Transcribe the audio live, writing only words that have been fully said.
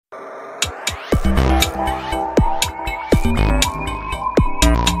Hey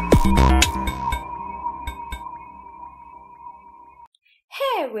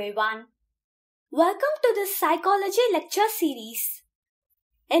everyone, welcome to this psychology lecture series.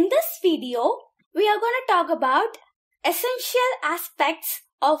 In this video, we are going to talk about essential aspects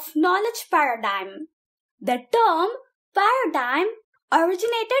of knowledge paradigm. The term paradigm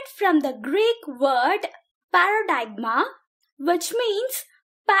originated from the Greek word paradigma, which means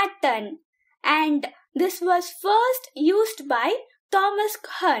pattern, and this was first used by Thomas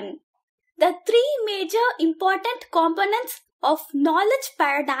Kuhn. The three major important components of knowledge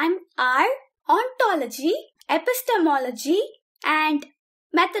paradigm are ontology, epistemology, and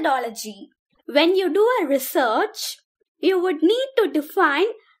methodology. When you do a research, you would need to define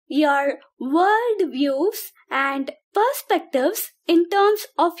your world views and perspectives in terms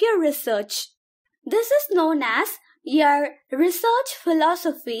of your research. This is known as your research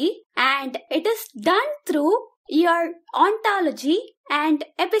philosophy, and it is done through your ontology and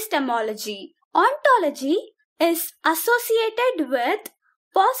epistemology. Ontology is associated with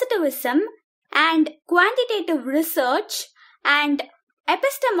positivism and quantitative research, and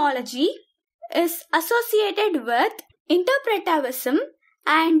epistemology is associated with interpretivism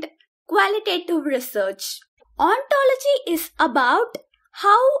and qualitative research. Ontology is about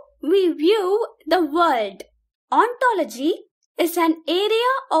how we view the world. Ontology is an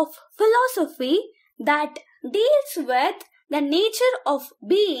area of philosophy that deals with the nature of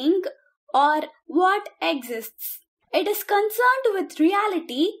being or what exists. It is concerned with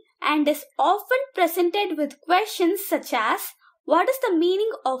reality and is often presented with questions such as what is the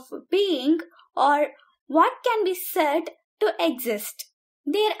meaning of being or what can be said to exist.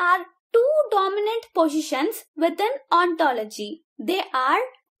 There are two dominant positions within ontology. They are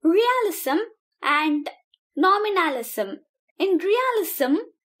realism and nominalism. In realism,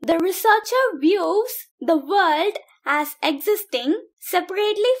 the researcher views the world as existing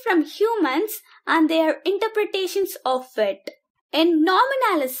separately from humans and their interpretations of it. In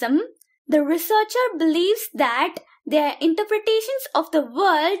nominalism, the researcher believes that their interpretations of the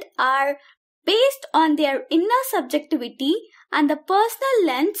world are based on their inner subjectivity and the personal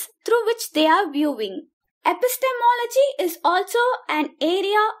lens through which they are viewing. Epistemology is also an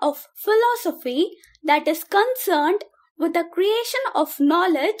area of philosophy that is concerned with the creation of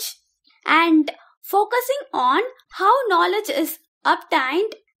knowledge and focusing on how knowledge is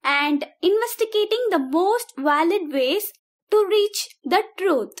obtained and investigating the most valid ways to reach the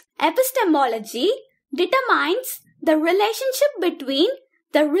truth. Epistemology determines the relationship between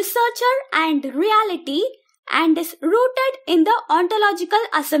the researcher and reality and is rooted in the ontological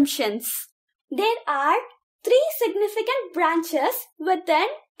assumptions. There are three significant branches within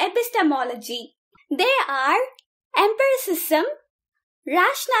epistemology. They are empiricism,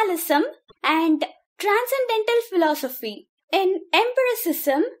 rationalism, and transcendental philosophy. In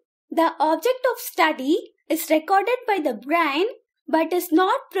empiricism, the object of study is recorded by the brain but is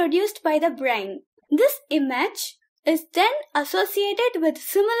not produced by the brain. This image is then associated with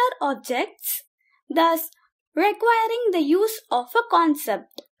similar objects, thus requiring the use of a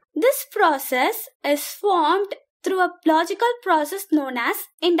concept. This process is formed through a logical process known as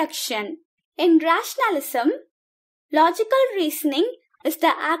induction. In rationalism, logical reasoning is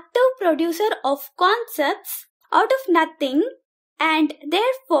the active producer of concepts out of nothing and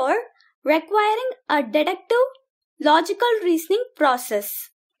therefore requiring a deductive logical reasoning process.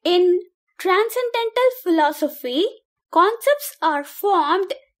 In transcendental philosophy, concepts are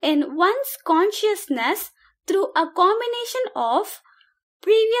formed in one's consciousness through a combination of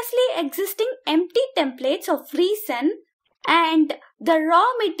previously existing empty templates of reason and the raw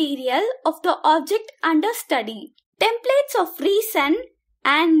material of the object under study. Templates of reason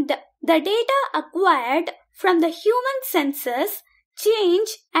and the data acquired from the human senses change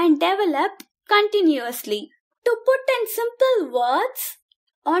and develop continuously. To put in simple words,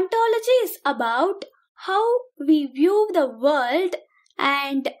 ontology is about how we view the world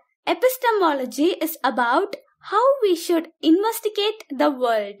and epistemology is about how we should investigate the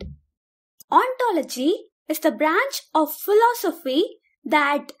world. Ontology is the branch of philosophy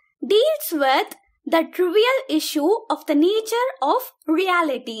that deals with the trivial issue of the nature of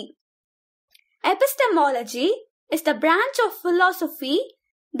reality. Epistemology is the branch of philosophy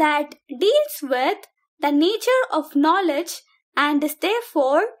that deals with the nature of knowledge and is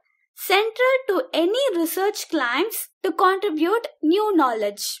therefore central to any research claims to contribute new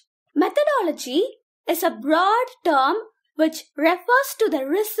knowledge. Methodology is a broad term which refers to the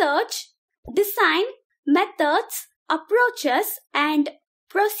research, design, methods, approaches, and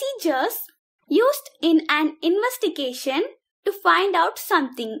procedures used in an investigation to find out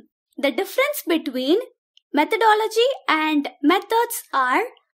something. The difference between methodology and methods are: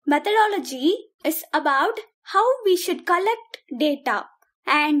 methodology is about how we should collect data,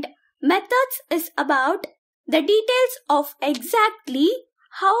 and methods is about the details of exactly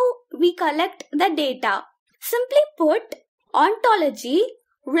how we collect the data. Simply put, ontology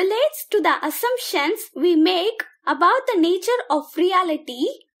relates to the assumptions we make about the nature of reality.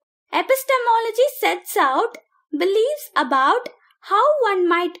 Epistemology sets out beliefs about how one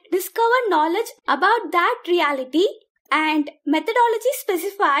might discover knowledge about that reality, and methodology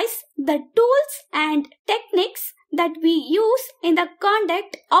specifies the tools and techniques that we use in the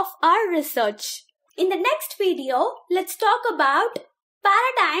conduct of our research. In the next video, let's talk about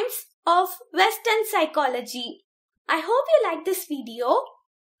paradigms of Western psychology. I hope you like this video.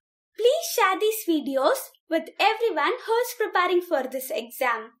 Please share these videos with everyone who is preparing for this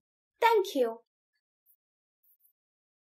exam. Thank you.